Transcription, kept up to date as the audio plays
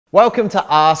Welcome to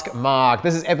Ask Mark.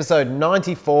 This is episode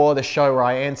 94, the show where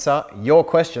I answer your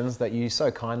questions that you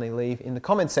so kindly leave in the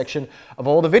comments section of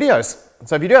all the videos.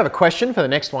 So if you do have a question for the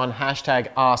next one, hashtag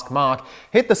Ask Mark,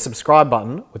 hit the subscribe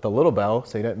button with the little bell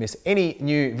so you don't miss any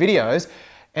new videos.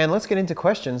 And let's get into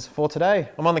questions for today.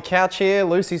 I'm on the couch here,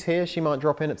 Lucy's here, she might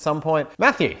drop in at some point.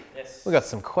 Matthew, yes. We've got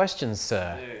some questions,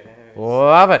 sir.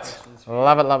 Love it.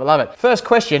 Love it, love it, love it. First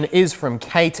question is from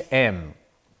Cait M.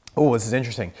 Oh, this is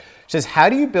interesting. She says, how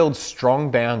do you build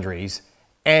strong boundaries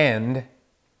and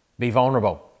be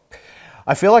vulnerable?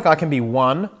 I feel like I can be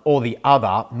one or the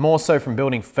other, more so from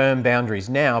building firm boundaries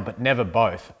now, but never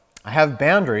both. I have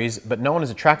boundaries, but no one is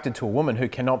attracted to a woman who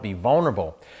cannot be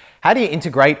vulnerable. How do you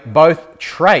integrate both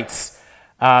traits?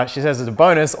 She says as a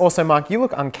bonus, also Mark, you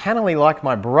look uncannily like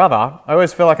my brother. I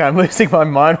always feel like I'm losing my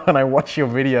mind when I watch your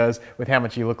videos with how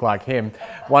much you look like him.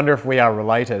 Wonder if we are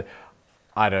related.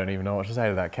 I don't even know what to say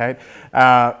to that, Cait.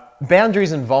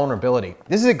 Boundaries and vulnerability.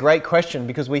 This is a great question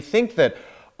because we think that,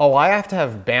 oh, I have to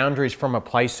have boundaries from a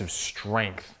place of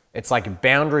strength. It's like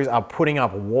boundaries are putting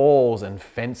up walls and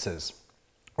fences,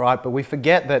 right? But we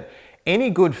forget that any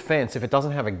good fence, if it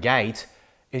doesn't have a gate,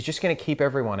 is just going to keep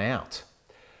everyone out.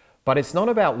 But it's not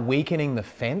about weakening the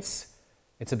fence,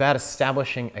 it's about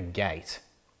establishing a gate,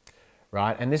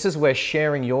 right? And this is where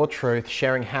sharing your truth,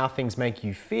 sharing how things make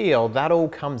you feel, that all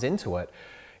comes into it.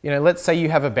 You know, let's say you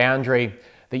have a boundary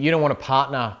that you don't want a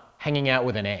partner hanging out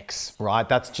with an ex, right?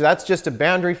 That's just a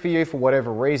boundary for you for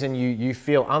whatever reason. You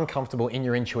feel uncomfortable in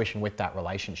your intuition with that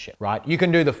relationship, right? You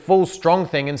can do the full strong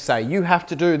thing and say, you have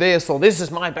to do this, or this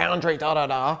is my boundary, da da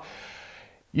da.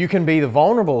 You can be the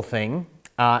vulnerable thing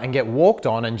and get walked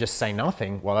on and just say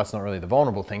nothing. Well, that's not really the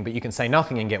vulnerable thing, but you can say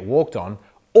nothing and get walked on.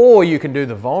 Or you can do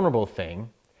the vulnerable thing,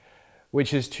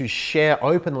 which is to share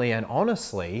openly and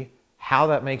honestly how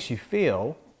that makes you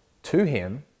feel to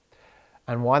him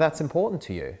and why that's important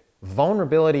to you.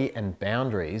 Vulnerability and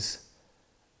boundaries,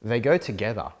 they go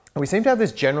together. We seem to have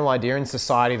this general idea in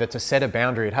society that to set a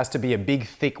boundary, it has to be a big,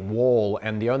 thick wall,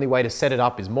 and the only way to set it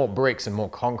up is more bricks and more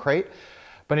concrete.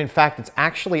 But in fact, it's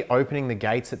actually opening the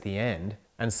gates at the end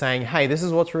and saying, hey, this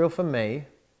is what's real for me.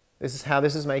 This is how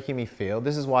this is making me feel.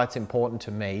 This is why it's important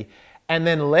to me. And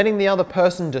then letting the other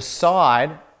person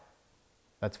decide.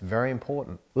 That's very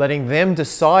important. Letting them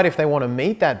decide if they want to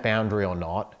meet that boundary or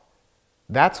not.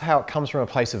 That's how it comes from a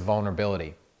place of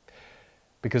vulnerability.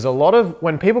 Because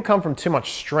when people come from too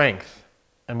much strength,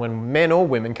 and when men or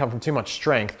women come from too much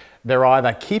strength, they're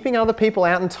either keeping other people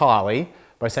out entirely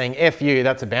by saying, F you,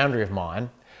 that's a boundary of mine,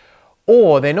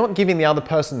 or they're not giving the other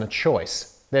person the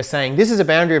choice. They're saying, this is a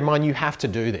boundary of mine, you have to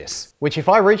do this. Which if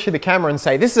I reach through the camera and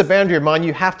say, this is a boundary of mine,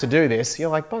 you have to do this, you're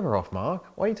like, bugger off, Mark.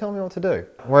 Why are you telling me what to do?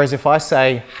 Whereas if I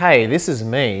say, hey, this is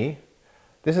me,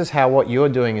 this is how what you're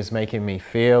doing is making me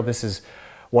feel, this is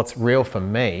what's real for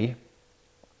me,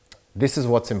 this is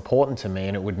what's important to me,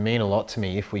 and it would mean a lot to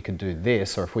me if we could do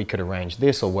this, or if we could arrange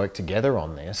this, or work together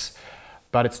on this.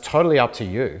 But it's totally up to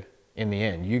you in the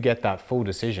end. You get that full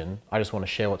decision. I just want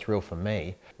to share what's real for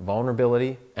me.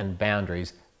 Vulnerability and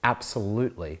boundaries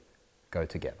absolutely go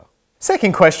together.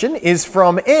 Second question is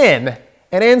from Anne.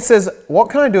 And Anne says, what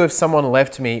can I do if someone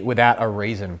left me without a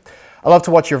reason? I love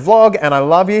to watch your vlog and I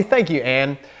love you. Thank you,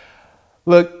 Anne.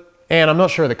 Look, Anne, I'm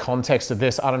not sure of the context of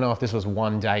this. I don't know if this was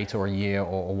one date or a year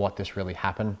or what this really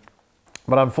happened.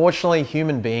 But unfortunately,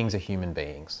 human beings are human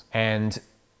beings. And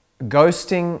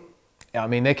ghosting, I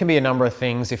mean, there can be a number of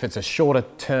things. If it's a shorter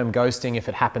term ghosting, if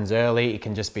it happens early, it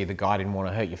can just be the guy didn't want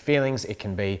to hurt your feelings. It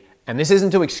can be, and this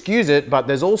isn't to excuse it, but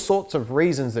there's all sorts of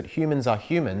reasons that humans are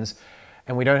humans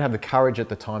and we don't have the courage at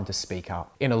the time to speak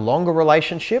up. In a longer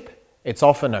relationship, it's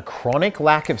often a chronic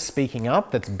lack of speaking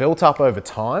up that's built up over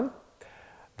time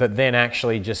that then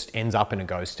actually just ends up in a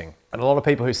ghosting. And a lot of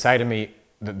people who say to me,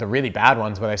 the really bad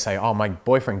ones where they say, oh, my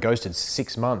boyfriend ghosted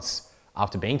 6 months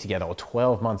after being together or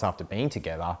 12 months after being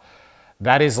together,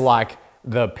 that is like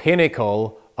the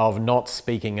pinnacle of not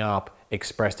speaking up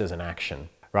expressed as an action,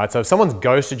 right? So if someone's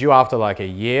ghosted you after like a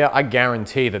year, I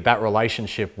guarantee that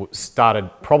relationship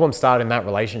problem started in that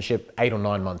relationship 8 or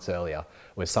 9 months earlier,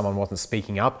 where someone wasn't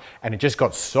speaking up and it just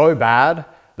got so bad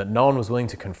that no one was willing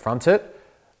to confront it,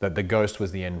 that the ghost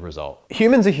was the end result.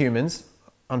 Humans are humans.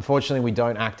 Unfortunately, we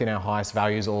don't act in our highest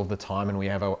values all of the time,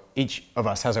 and each of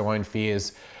us has our own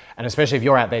fears. And especially if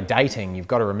you're out there dating, you've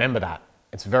got to remember that.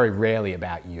 It's very rarely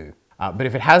about you. But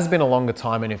if it has been a longer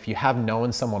time and if you have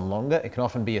known someone longer, it can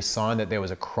often be a sign that there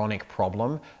was a chronic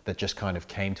problem that just kind of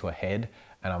came to a head,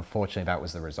 and unfortunately that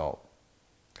was the result.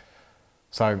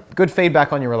 So good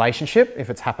feedback on your relationship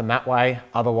if it's happened that way.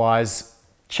 Otherwise,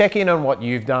 check in on what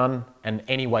you've done and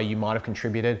any way you might have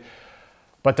contributed,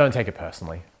 but don't take it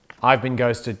personally. I've been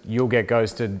ghosted, you'll get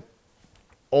ghosted.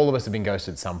 All of us have been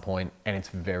ghosted at some point, and it's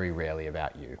very rarely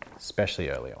about you, especially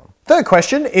early on. Third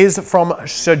question is from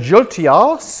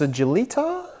Sajulita.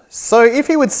 So if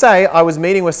he would say, I was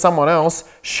meeting with someone else,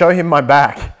 show him my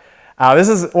back. This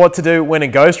is what to do when a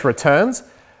ghost returns.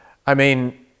 I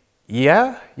mean,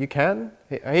 yeah, you can.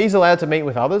 He's allowed to meet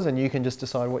with others, and you can just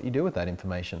decide what you do with that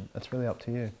information. That's really up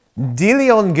to you.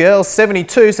 Deleon Girl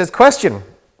 72 says, question,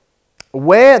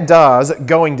 where does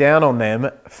going down on them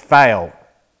fail?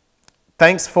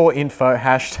 Thanks for info,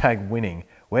 #winning.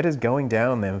 Where does going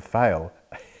down on them fail?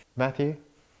 Matthew,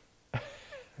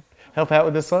 help out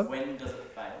with this one. When does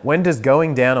it fail? When does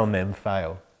going down on them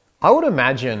fail? I would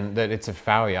imagine that it's a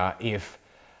failure if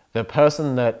the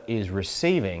person that is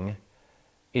receiving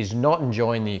is not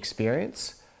enjoying the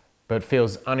experience, but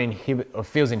feels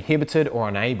inhibited or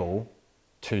unable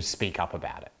to speak up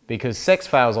about it. Because sex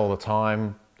fails all the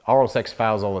time, oral sex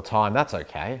fails all the time, that's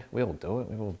okay. We all do it.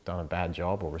 We've all done a bad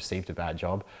job or received a bad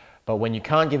job. But when you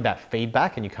can't give that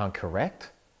feedback and you can't correct,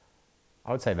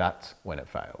 I would say that's when it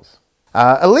fails.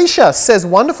 Alicia says,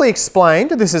 wonderfully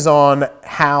explained. This is on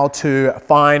how to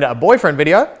find a boyfriend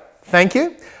video. Thank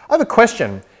you. I have a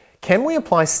question. Can we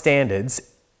apply standards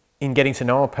in getting to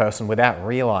know a person without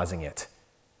realizing it?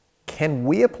 Can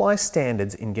we apply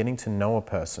standards in getting to know a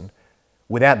person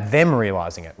without them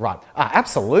realizing it? Right.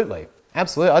 Absolutely.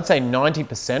 Absolutely. I'd say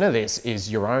 90% of this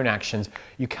is your own actions.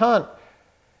 You can't,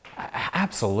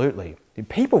 absolutely.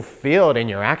 People feel it in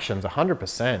your actions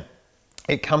 100%.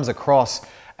 It comes across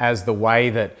as the way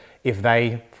that if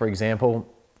they, for example,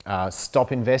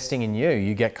 stop investing in you,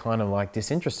 you get kind of like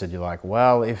disinterested. You're like,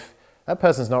 well, if that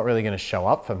person's not really going to show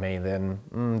up for me, then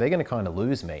they're going to kind of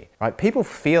lose me, right? People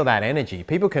feel that energy.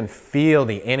 People can feel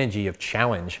the energy of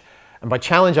challenge. And by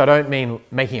challenge, I don't mean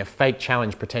making a fake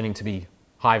challenge, pretending to be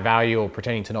high value or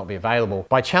pretending to not be available.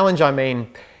 By challenge, I mean,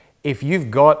 if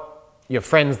you've got your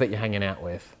friends that you're hanging out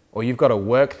with, or you've got a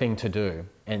work thing to do,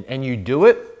 and you do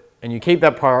it, and you keep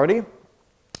that priority,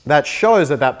 that shows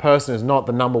that that person is not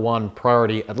the #1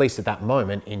 priority, at least at that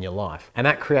moment in your life. And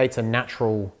that creates a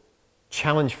natural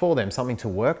challenge for them, something to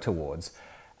work towards.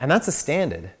 And that's a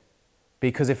standard,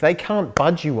 because if they can't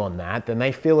budge you on that, then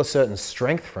they feel a certain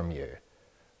strength from you,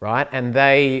 right? And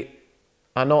they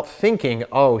are not thinking,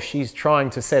 oh, she's trying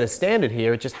to set a standard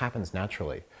here. It just happens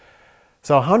naturally.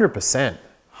 So 100%,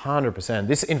 100%.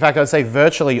 This, in fact, I'd say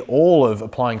virtually all of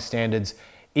applying standards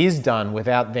is done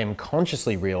without them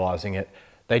consciously realizing it.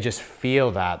 They just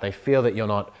feel that. They feel that you're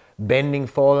not bending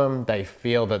for them. They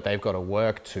feel that they've got to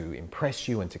work to impress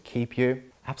you and to keep you.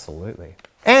 Absolutely.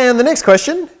 And the next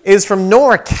question is from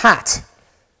Nora Cat.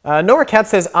 Nora Cat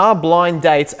says, are blind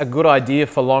dates a good idea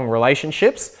for long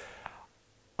relationships?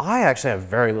 I actually have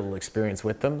very little experience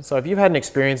with them. So if you've had an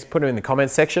experience, put them in the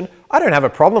comments section. I don't have a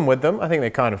problem with them. I think they're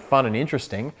kind of fun and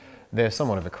interesting. They're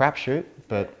somewhat of a crapshoot,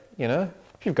 but you know,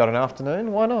 if you've got an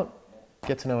afternoon, why not?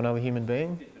 Get to know another human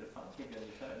being.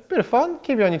 Bit of fun,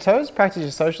 keep you on your toes, practice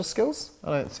your social skills.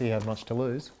 I don't see you have much to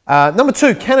lose. Number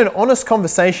 2, can an honest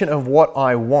conversation of what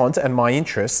I want and my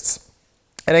interests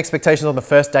and expectations on the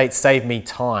first date save me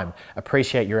time?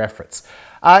 Appreciate your efforts.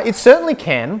 It certainly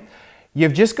can.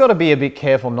 You've just got to be a bit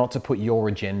careful not to put your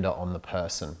agenda on the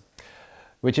person.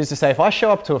 Which is to say, if I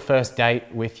show up to a first date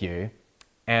with you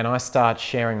and I start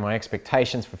sharing my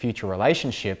expectations for future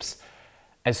relationships,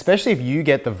 especially if you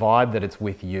get the vibe that it's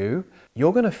with you,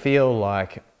 you're going to feel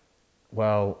like,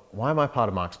 well, why am I part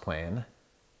of Mark's plan?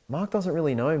 Mark doesn't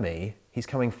really know me. He's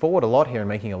coming forward a lot here and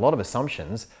making a lot of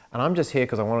assumptions, and I'm just here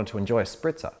because I wanted to enjoy a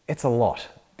spritzer. It's a lot.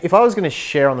 If I was going to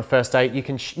share on the first date, you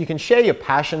can share your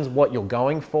passions, what you're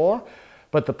going for,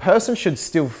 but the person should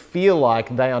still feel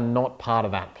like they are not part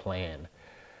of that plan.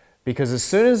 Because as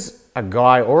soon as a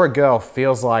guy or a girl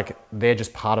feels like they're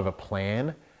just part of a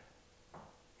plan,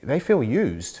 they feel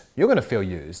used. You're going to feel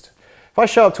used. If I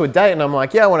show up to a date and I'm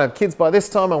like, yeah, I want to have kids by this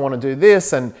time, I want to do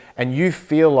this, and you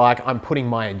feel like I'm putting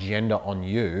my agenda on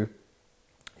you,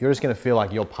 you're just going to feel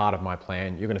like you're part of my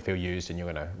plan, you're going to feel used, and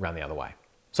you're going to run the other way.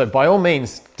 So by all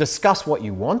means, discuss what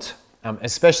you want,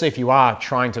 especially if you are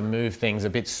trying to move things a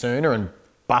bit sooner and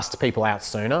bust people out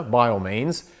sooner, by all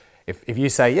means. If you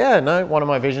say, yeah, no, one of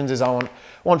my visions is I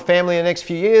want family in the next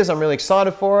few years, I'm really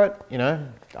excited for it, you know,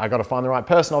 I got to find the right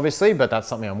person, obviously, but that's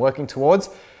something I'm working towards.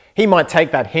 He might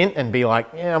take that hint and be like,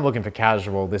 yeah, I'm looking for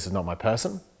casual, this is not my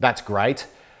person. That's great,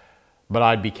 but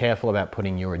I'd be careful about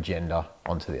putting your agenda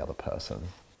onto the other person.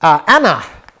 Anna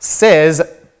says,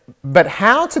 but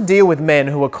how to deal with men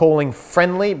who are calling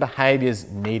friendly behaviors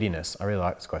neediness? I really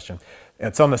like this question.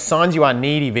 It's on the Signs You Are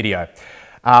Needy video.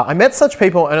 I met such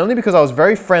people, and only because I was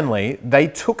very friendly, they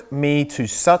took me to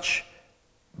such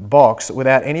box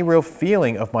without any real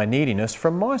feeling of my neediness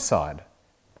from my side.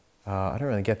 I don't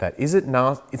really get that. Is it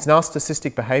it's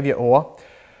narcissistic behavior, or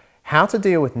how to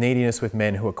deal with neediness with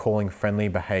men who are calling friendly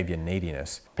behavior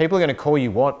neediness? People are going to call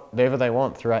you whatever they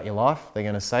want throughout your life. They're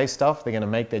going to say stuff, they're going to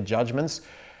make their judgments.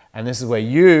 And this is where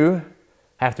you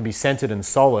have to be centered and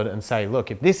solid and say,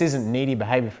 look, if this isn't needy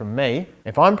behavior from me,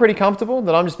 if I'm pretty comfortable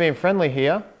that I'm just being friendly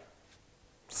here,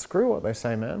 screw what they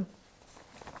say, man.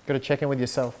 Got to check in with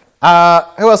yourself. Who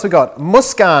else we got?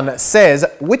 Muskan says,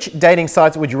 which dating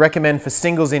sites would you recommend for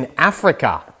singles in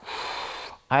Africa?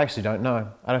 I actually don't know.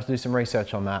 I'd have to do some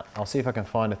research on that. I'll see if I can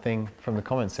find a thing from the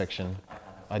comments section.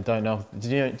 I don't know. Do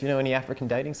you know any African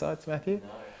dating sites, Matthew? No.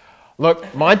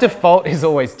 Look, my default is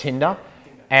always Tinder.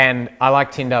 And I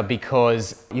like Tinder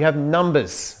because you have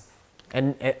numbers.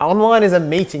 And online is a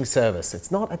meeting service.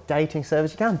 It's not a dating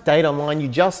service. You can't date online. You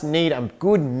just need a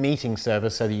good meeting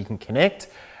service so that you can connect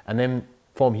and then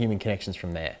form human connections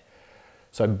from there.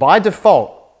 So by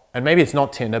default, and maybe it's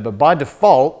not Tinder, but by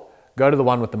default, go to the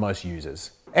one with the most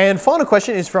users. And final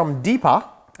question is from Deepa.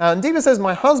 Deepa says,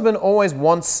 my husband always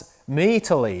wants me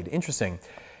to lead. Interesting.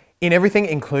 In everything,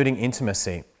 including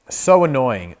intimacy. So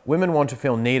annoying. Women want to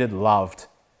feel needed, loved.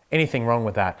 Anything wrong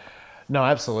with that? No,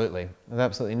 absolutely. There's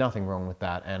absolutely nothing wrong with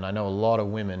that. And I know a lot of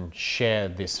women share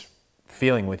this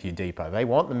feeling with you, Deepa. They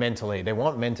want the men to lead. They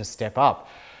want men to step up.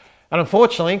 And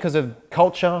unfortunately, because of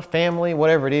culture, family,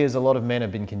 whatever it is, a lot of men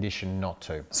have been conditioned not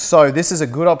to. So this is a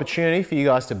good opportunity for you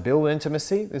guys to build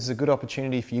intimacy. This is a good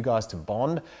opportunity for you guys to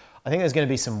bond. I think there's going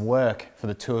to be some work for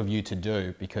the two of you to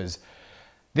do, because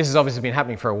this has obviously been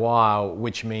happening for a while,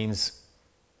 which means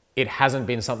it hasn't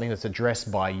been something that's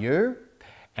addressed by you,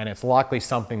 and it's likely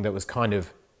something that was kind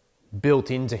of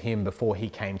built into him before he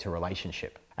came to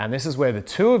relationship. And this is where the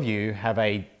two of you have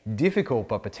a difficult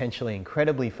but potentially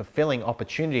incredibly fulfilling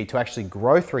opportunity to actually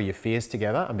grow through your fears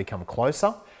together and become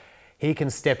closer. He can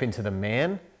step into the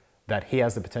man that he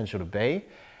has the potential to be,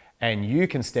 and you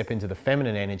can step into the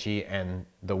feminine energy, and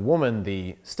the woman,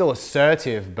 the still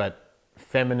assertive but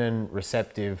feminine,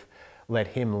 receptive, let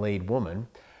him lead woman,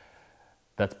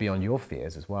 that's beyond your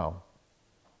fears as well.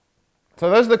 So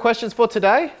those are the questions for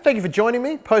today. Thank you for joining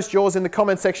me. Post yours in the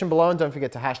comment section below, and don't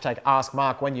forget to hashtag Ask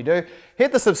Mark when you do.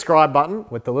 Hit the subscribe button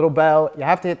with the little bell. You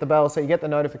have to hit the bell so you get the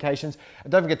notifications.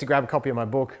 And don't forget to grab a copy of my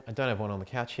book. I don't have one on the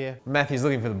couch here. Matthew's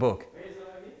looking for the book.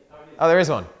 Oh, there is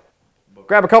one.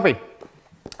 Grab a copy.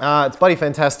 It's bloody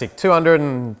fantastic.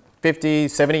 250,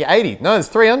 70, 80. No, there's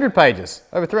 300 pages.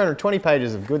 Over 320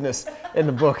 pages of goodness in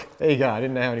the book. There you go. I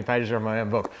didn't know how many pages are in my own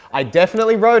book. I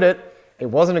definitely wrote it. It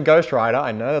wasn't a ghostwriter.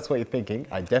 I know that's what you're thinking.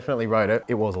 I definitely wrote it.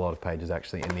 It was a lot of pages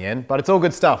actually in the end, but it's all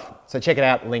good stuff. So check it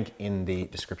out, link in the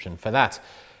description for that.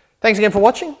 Thanks again for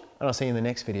watching, and I'll see you in the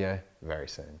next video very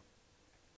soon.